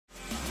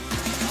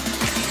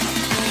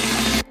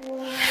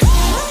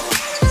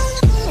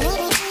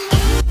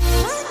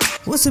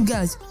What's up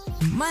guys,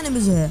 my name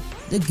is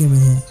ZuhairTheGamer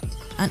here,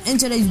 and in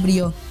today's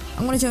video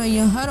I'm going to show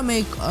you how to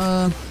make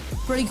a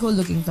pretty cool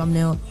looking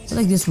thumbnail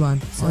like this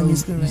one on your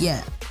screen.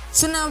 Yeah,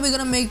 so now we're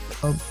gonna make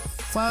a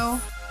file,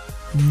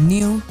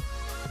 new,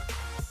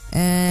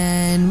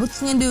 and what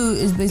we're gonna do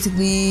is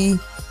basically,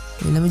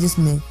 let me just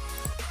make,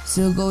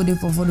 so go to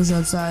for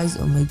Photoshop size.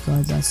 Oh my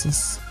god, that's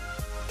just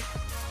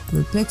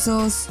with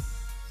pixels.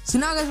 So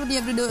now guys, what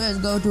you have to do is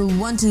go to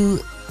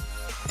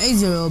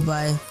 1280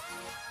 by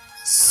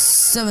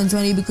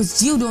 720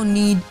 because you don't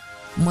need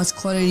much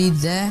quality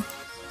there.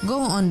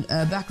 Go on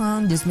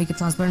background, just make it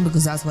transparent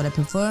because that's what I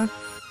prefer,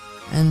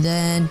 and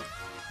then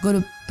go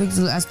to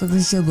pixel aspect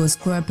ratio, go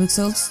square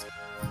pixels,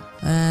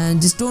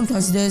 and just don't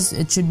touch this,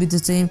 it should be the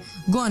same.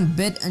 Go on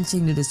bit and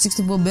change it to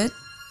 64-bit.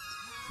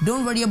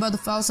 Don't worry about the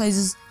file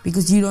sizes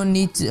because you don't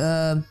need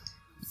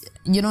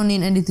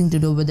anything to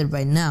do with it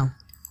right now.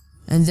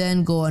 And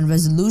then go on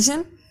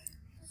resolution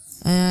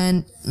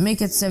and make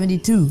it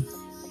 72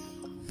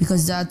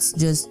 because that's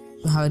just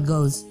how it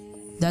goes.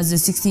 That's the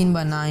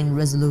 16:9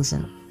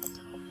 resolution.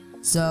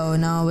 So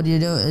now what you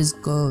do is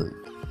go,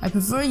 I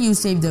prefer you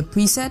save the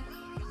preset,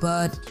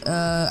 but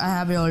I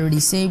have it already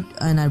saved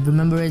and I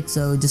remember it,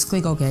 so just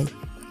click OK.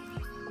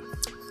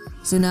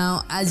 So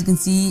now as you can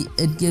see,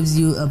 it gives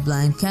you a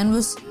blank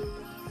canvas.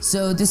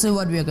 So this is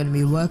what we are going to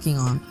be working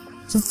on.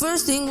 So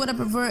first thing, what I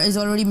prefer is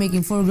already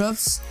making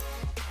photographs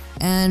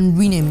and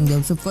renaming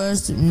them. So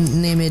first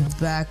name it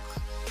back.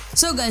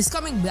 So guys,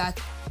 coming back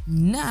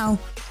now,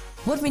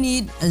 what we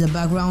need is a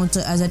background.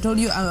 So as I told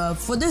you,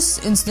 for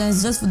this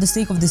instance, just for the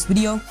sake of this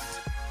video,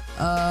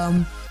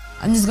 I'm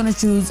just gonna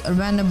choose a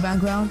random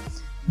background.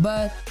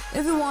 But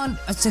if you want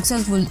a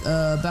successful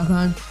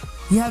background,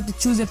 you have to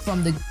choose it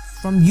from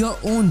your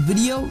own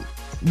video,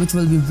 which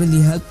will be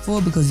really helpful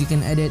because you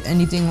can edit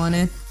anything on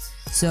it.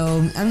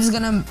 So I'm just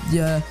gonna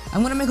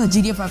I'm gonna make a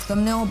GTA 5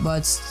 thumbnail,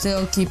 but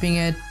still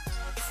keeping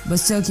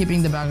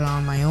the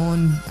background my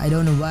own. I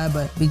don't know why,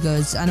 but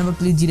because I never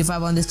played GTA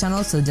 5 on this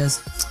channel, so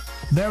just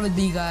bear with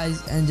me guys,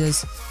 and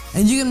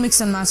you can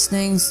mix and match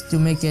things to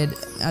make it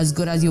as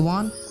good as you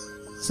want.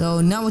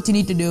 So now what you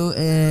need to do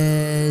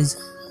is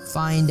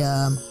find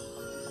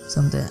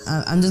something.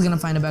 I'm just gonna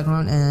find a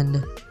background,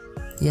 and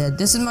yeah,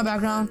 this is my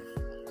background.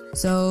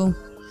 So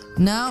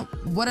now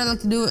what I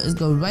like to do is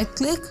go right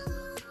click,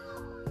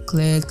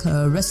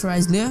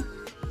 rasterize layer,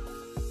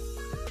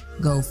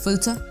 go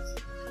filter,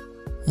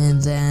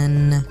 and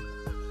then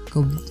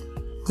go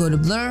to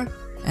blur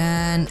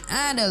and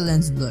add a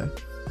lens blur.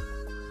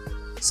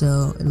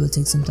 So it will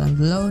take some time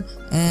to load,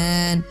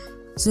 and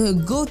so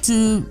go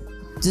to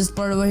this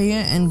part over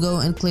here and go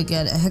and click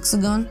at a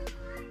hexagon,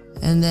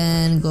 and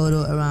then go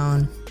to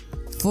around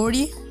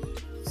 40.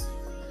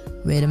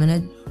 Wait a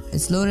minute,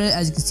 it's loaded.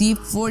 As you can see,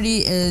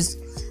 40 is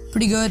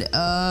pretty good.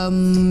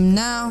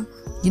 Now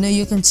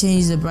you can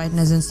change the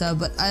brightness and stuff,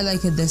 but I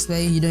like it this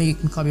way. You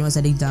can copy my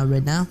settings down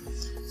right now.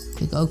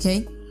 Click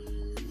OK.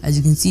 As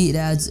you can see, it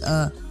adds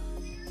a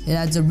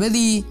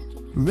really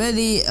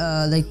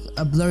like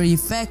a blurry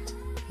effect,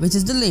 which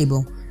is the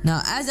label.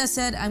 Now as I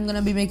said, I'm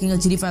gonna be making a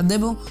GTA 5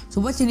 label. So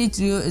what you need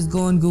to do is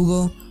go on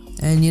Google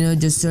and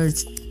just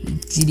search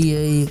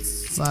GTA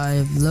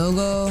 5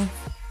 logo,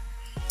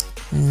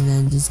 and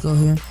then just go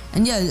here,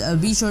 and yeah,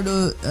 be sure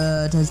to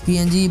touch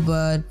PNG,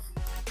 but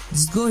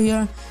just go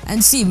here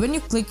and see, when you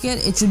click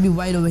it, it should be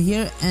white over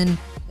here, and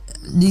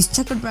these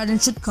checkered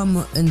patterns should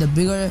come in the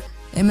bigger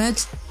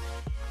image.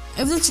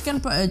 If the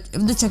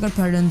checkered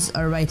patterns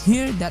are right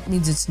here, that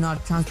means it's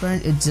not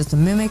transparent, it's just a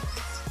mimic.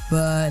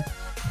 But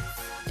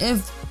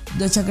if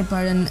the checkered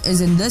pattern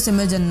is in this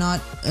image and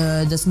not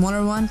the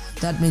smaller one,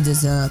 that means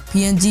it's a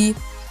PNG,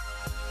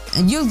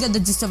 and you'll get the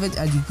gist of it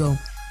as you go.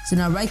 So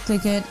now right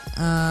click it.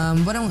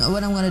 What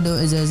I'm gonna do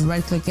is just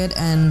right click it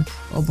and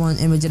open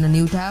image in a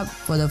new tab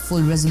for the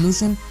full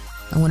resolution.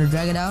 I'm gonna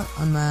drag it out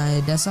on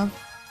my desktop.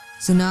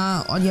 So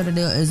now all you have to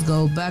do is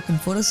go back in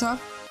Photoshop,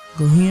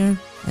 go here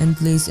and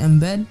place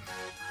embed,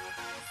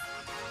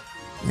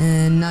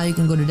 and now you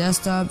can go to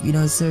desktop,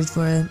 search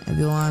for it if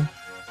you want.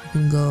 You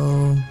can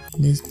go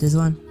this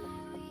one.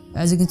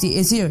 As you can see,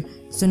 it's here.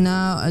 So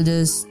now I'll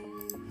just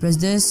press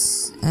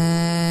this,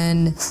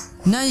 and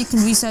now you can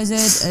resize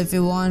it if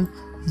you want.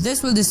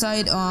 This will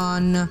decide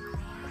on,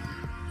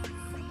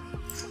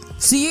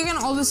 so you can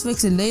always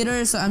fix it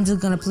later. So I'm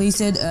just gonna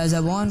place it as I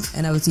want,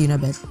 and I will see you in a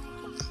bit.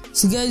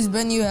 So guys,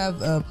 when you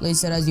have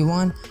placed it as you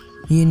want,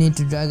 you need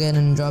to drag it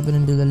and drop it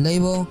into the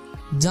label.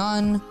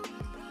 Done.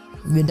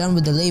 We're done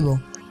with the label.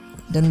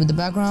 Done with the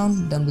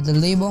background, done with the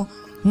label.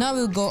 Now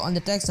we'll go on the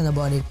text and the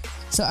body.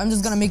 So I'm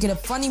just gonna make it a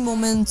funny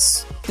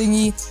moments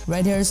thingy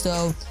right here.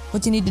 So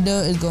what you need to do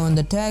is go on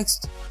the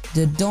text.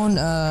 Don't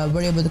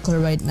worry about the color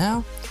right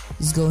now.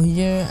 Just go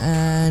here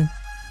and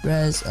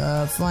press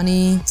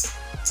funny,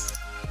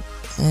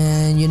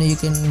 and you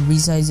can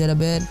resize it a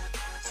bit.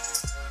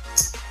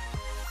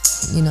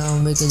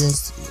 Make it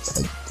just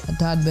a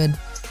tad bit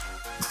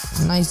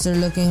nicer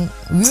looking.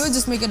 We will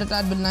just make it a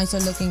tad bit nicer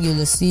looking. You'll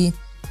just see.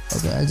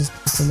 Okay, I'll just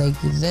put it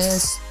like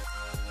this.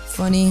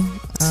 Funny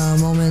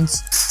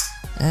moments,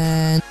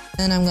 and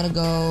then I'm gonna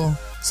go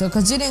So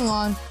continuing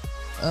on,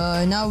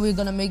 now we're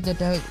gonna make the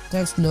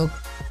text look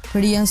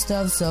pretty and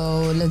stuff,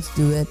 so let's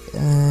do it.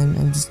 And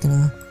I'm just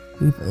gonna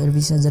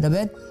resize it a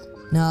bit.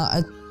 Now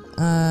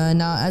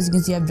as you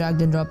can see, I've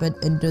dragged and dropped it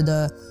into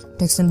the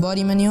text and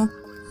body menu.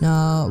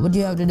 Now what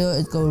you have to do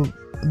is go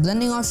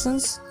blending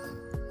options,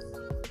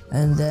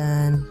 and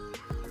then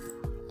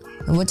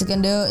what you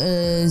can do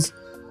is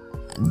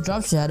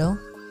drop shadow,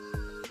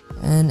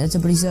 and it's a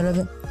preset of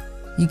it.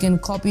 You can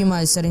copy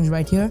my settings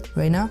right here,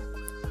 right now.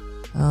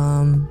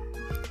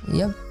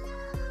 Yep.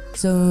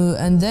 So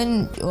and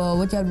then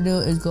what you have to do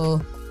is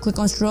go click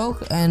on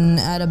stroke and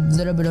add a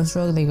little bit of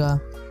stroke, like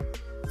a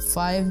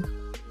 5.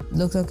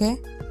 Looks okay?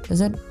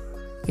 Is it?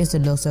 Yes,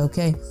 it looks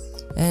okay.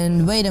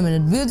 And wait a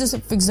minute, we'll just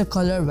fix the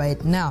color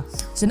right now.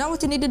 So now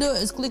what you need to do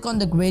is click on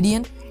the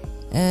gradient,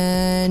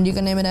 and you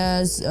can name it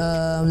as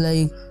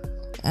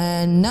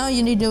and now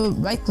you need to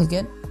right click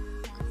it,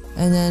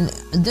 and then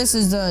this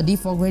is the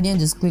default gradient.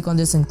 Just click on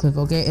this and click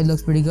OK. It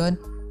looks pretty good,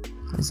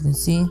 as you can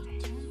see.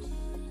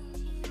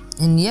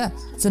 And yeah,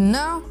 so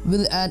now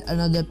we'll add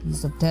another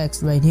piece of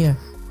text right here.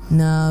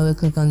 Now we'll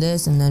click on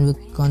this, and then we'll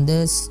click on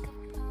this,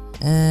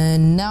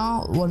 and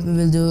now what we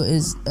will do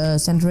is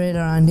center it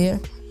around here,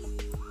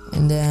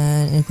 and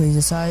then increase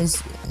the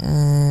size,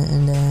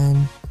 and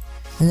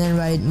then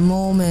write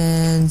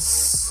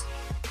moments.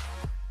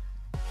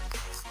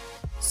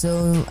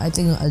 So I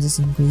think I'll just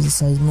increase the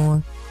size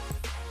more,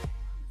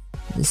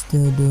 just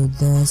to do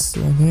this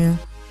right here.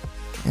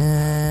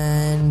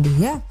 And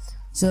yeah,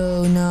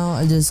 so now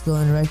I'll just go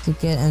and right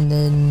click it, and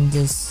then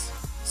just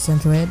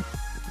center it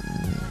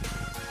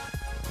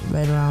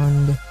right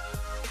around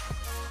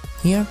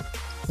here.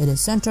 It is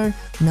centered.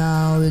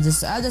 Now we'll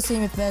just add the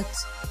same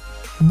effects,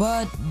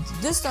 but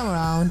this time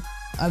around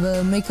I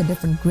will make a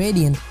different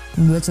gradient,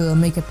 which will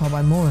make it pop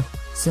out more.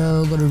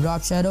 So go to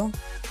drop shadow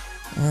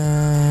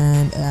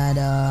and add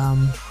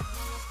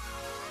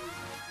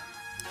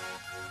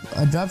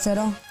a drop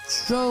shadow,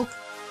 stroke,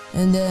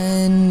 and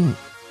then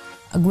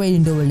a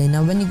gradient overlay.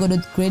 Now when you go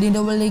to gradient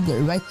overlay,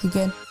 right click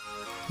it,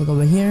 click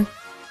over here,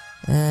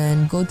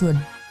 and go to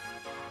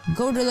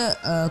the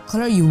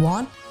color you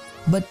want,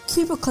 but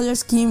keep a color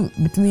scheme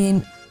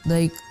between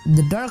like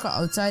the darker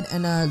outside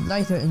and a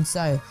lighter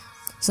inside.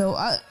 So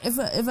if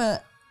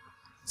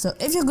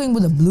you're going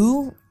with a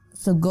blue,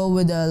 so go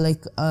with if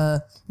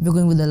you're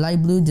going with a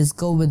light blue, just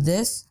go with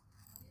this.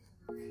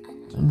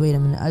 Wait a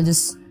minute, I'll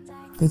just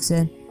fix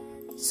it.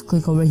 Just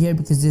click over here,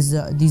 because these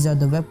are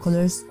the web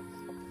colors.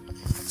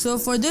 So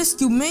for this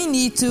you may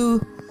need to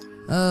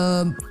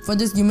turn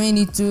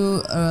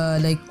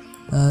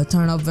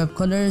off web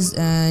colors,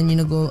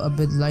 and go a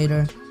bit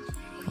lighter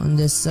on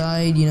this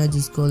side.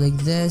 Just go like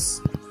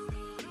this.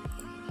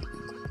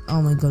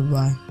 Oh my god,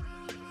 why?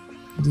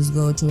 Just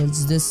go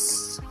towards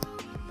this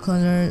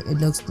color, it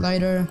looks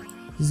lighter.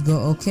 Just go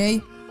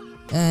OK,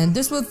 and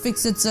this will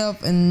fix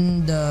itself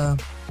in the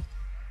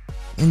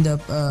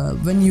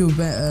when you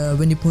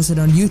post it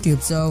on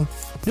YouTube. So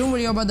don't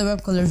worry about the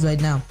web colors right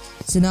now.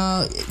 So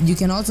now you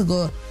can also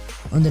go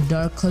on the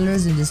dark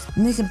colors and just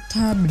make it a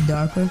tad bit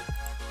darker,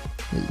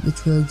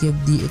 which will give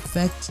the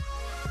effect.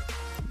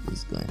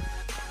 Just go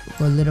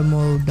a little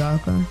more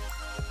darker,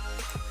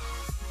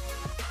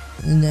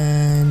 and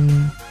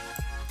then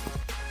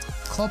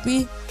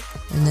copy,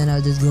 and then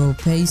I'll just go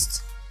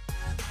paste.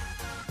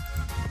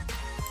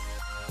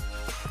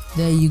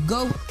 There you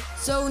go.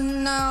 So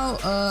now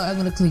I'm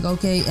gonna click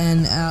OK,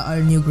 and our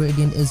new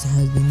gradient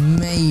has been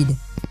made.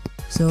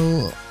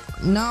 So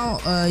now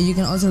you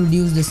can also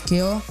reduce the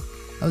scale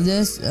of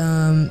this.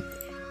 So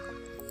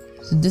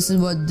this is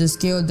what the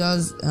scale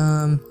does.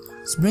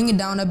 Just bring it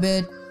down a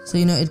bit, so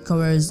it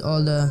covers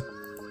all the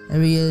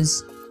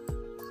areas.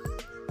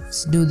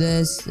 Just do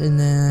this, and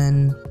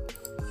then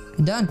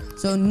done.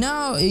 So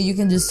now you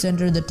can just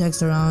center the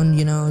text around,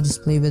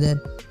 just play with it.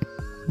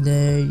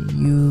 There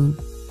you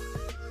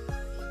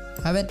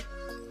have it.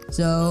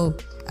 So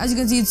as you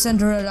can see, it's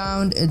centered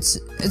around. It's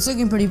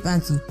looking pretty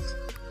fancy.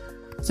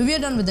 So we are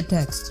done with the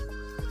text.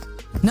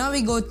 Now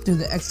we go to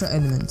the extra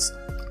elements.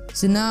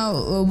 So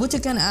now what you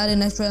can add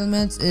in extra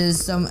elements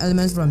is some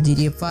elements from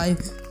GTA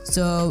 5.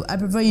 So I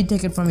prefer you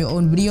take it from your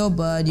own video,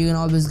 but you can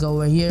always go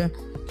over here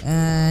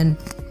and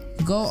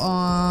go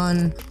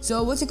on.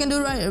 So what you can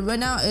do right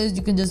now is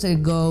you can just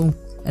go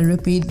and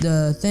repeat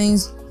the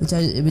things which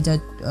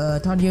I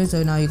taught you.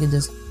 So now you can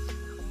just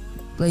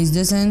place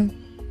this in,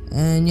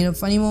 and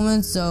funny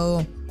moments,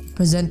 so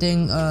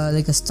presenting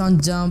like a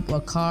stunt jump or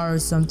car or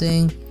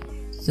something.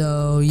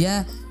 So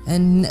yeah,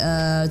 and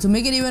to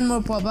make it even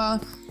more pop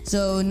out,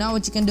 so now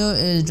what you can do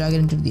is drag it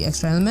into the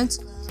extra elements,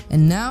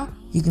 and now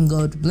you can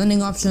go to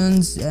blending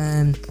options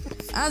and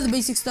add the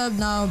basic stuff.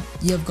 Now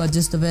you've got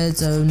gist of it,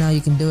 so now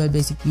you can do it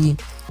basically.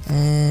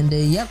 And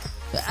yep,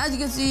 so as you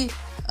can see,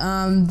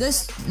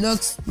 this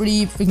looks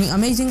pretty freaking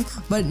amazing.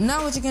 But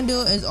now what you can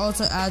do is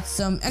also add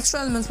some extra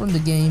elements from the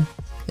game.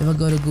 If I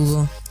go to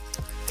Google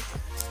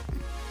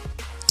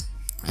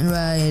and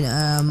write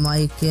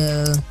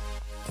Michael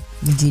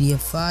GTA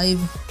 5,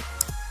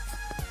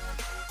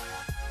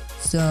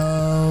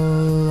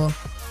 so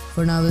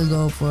for now we'll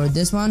go for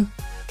this one,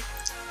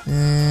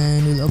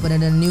 and we'll open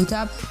it in a new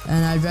tab,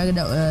 and I'll drag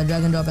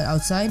and drop it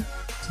outside.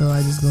 So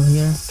I just go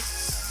here,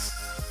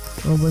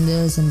 open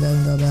this and drag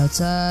and drop it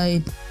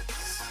outside,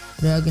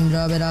 drag and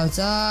drop it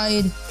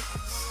outside.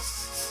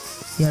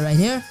 Yeah, right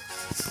here,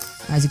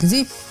 as you can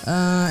see.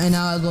 And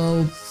now I'll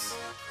go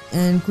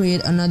and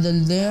create another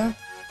layer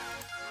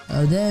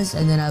of this,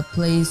 and then I'll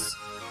place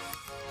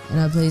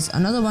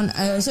another one.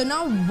 So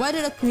now why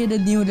did I create a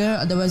new layer?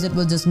 Otherwise it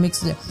will just mix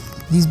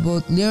these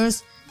both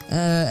layers,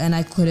 and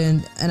I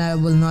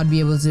will not be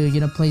able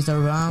to place it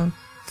around.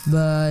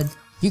 But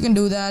you can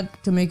do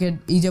that to make it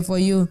easier for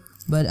you,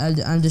 but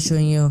I'm just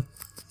showing you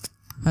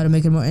how to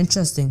make it more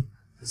interesting.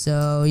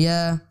 So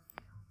yeah,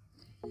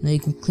 now you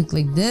can click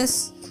like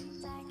this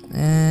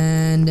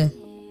and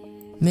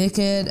make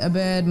it a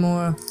bit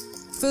more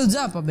fills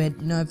up a bit,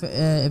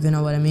 if you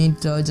know what I mean.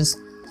 So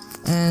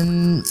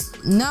and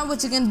now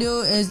what you can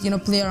do is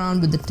play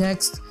around with the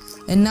text,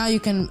 and now you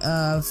can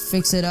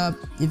fix it up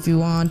if you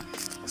want.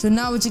 So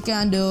now what you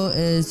can do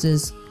is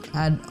just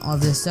add all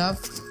this stuff.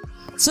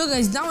 So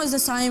guys, now is the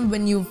time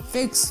when you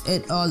fix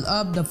it all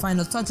up, the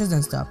final touches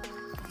and stuff.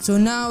 So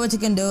now what you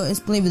can do is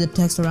play with the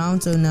text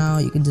around. So now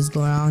you can just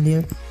go around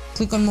here,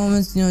 click on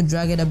moments,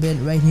 drag it a bit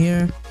right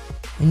here,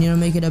 and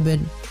make it a bit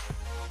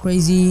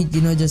crazy,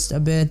 just a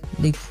bit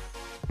like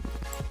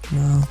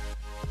now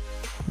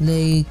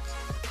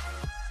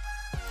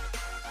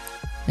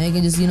you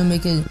can just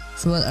make it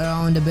swirl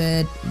around a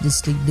bit,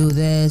 just do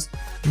this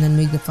and then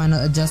make the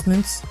final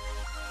adjustments.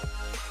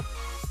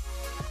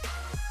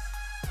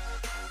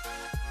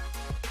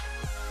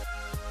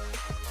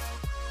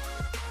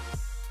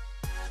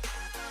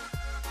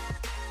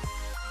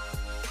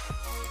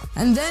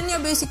 And then you're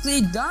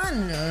basically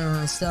done.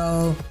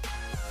 So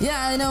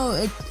yeah, I know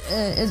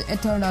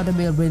it turned out to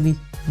be a really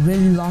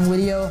long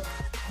video,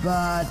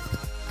 but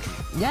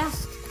yeah.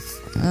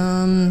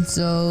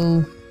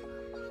 So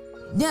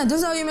yeah, this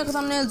is how you make a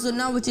thumbnail. So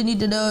now what you need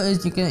to do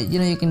is you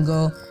can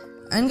go,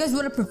 and guys,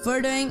 what I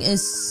prefer doing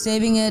is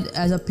saving it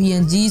as a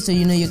PNG. So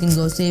you can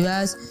go save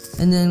as,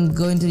 and then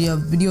go into your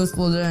videos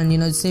folder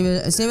and save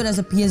it as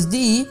a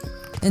PSD,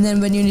 and then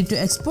when you need to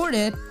export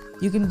it,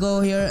 you can go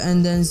here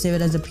and then save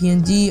it as a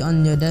PNG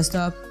on your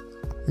desktop.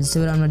 I'll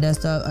save it on my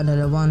desktop,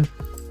 another one.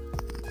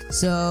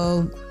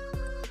 So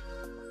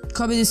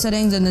copy these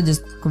settings and then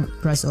just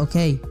press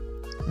OK,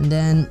 and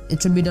then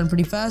it should be done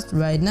pretty fast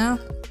right now.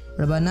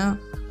 Right about now,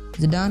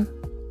 is it done?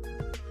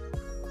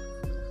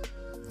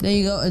 There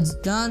you go, it's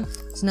done.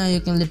 So now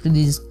you can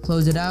literally just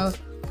close it out,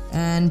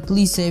 and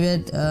please save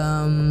it.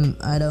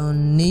 I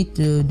don't need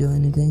to do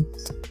anything,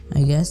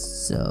 I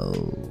guess. So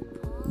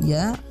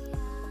yeah,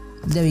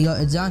 there we go,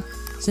 it's done.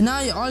 So now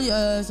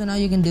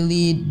you can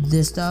delete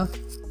this stuff,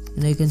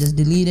 and you can just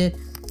delete it,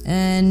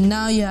 and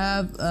now you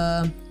have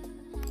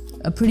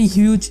a pretty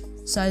huge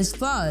size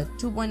file,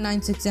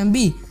 2.96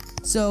 MB.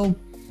 So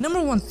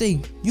number one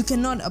thing, you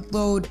cannot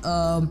upload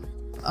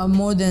a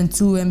more than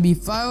 2 MB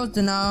file.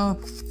 So now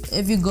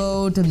if you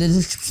go to the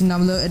description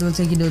down below, it will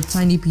take you to a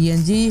tiny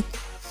PNG,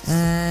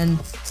 and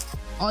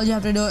all you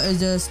have to do is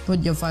just put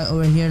your file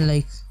over here,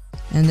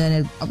 and then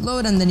it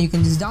upload, and then you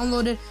can just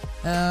download it,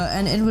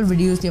 and it will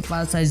reduce your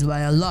file size by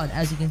a lot.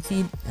 As you can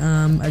see,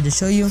 I'll just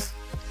show you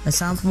a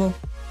sample.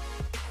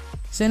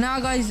 So now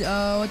guys,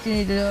 what you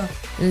need to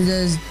do is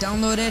just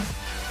download it,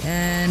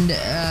 and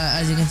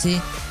as you can see,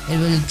 it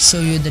will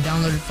show you the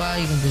downloaded file.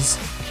 You can just,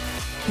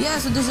 yeah,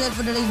 so this is it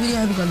for today's video.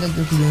 I hope you guys liked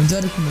it. If you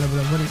enjoyed it, comment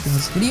below what you think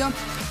of this video,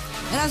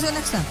 and I'll see you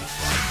next time.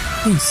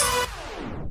 Peace.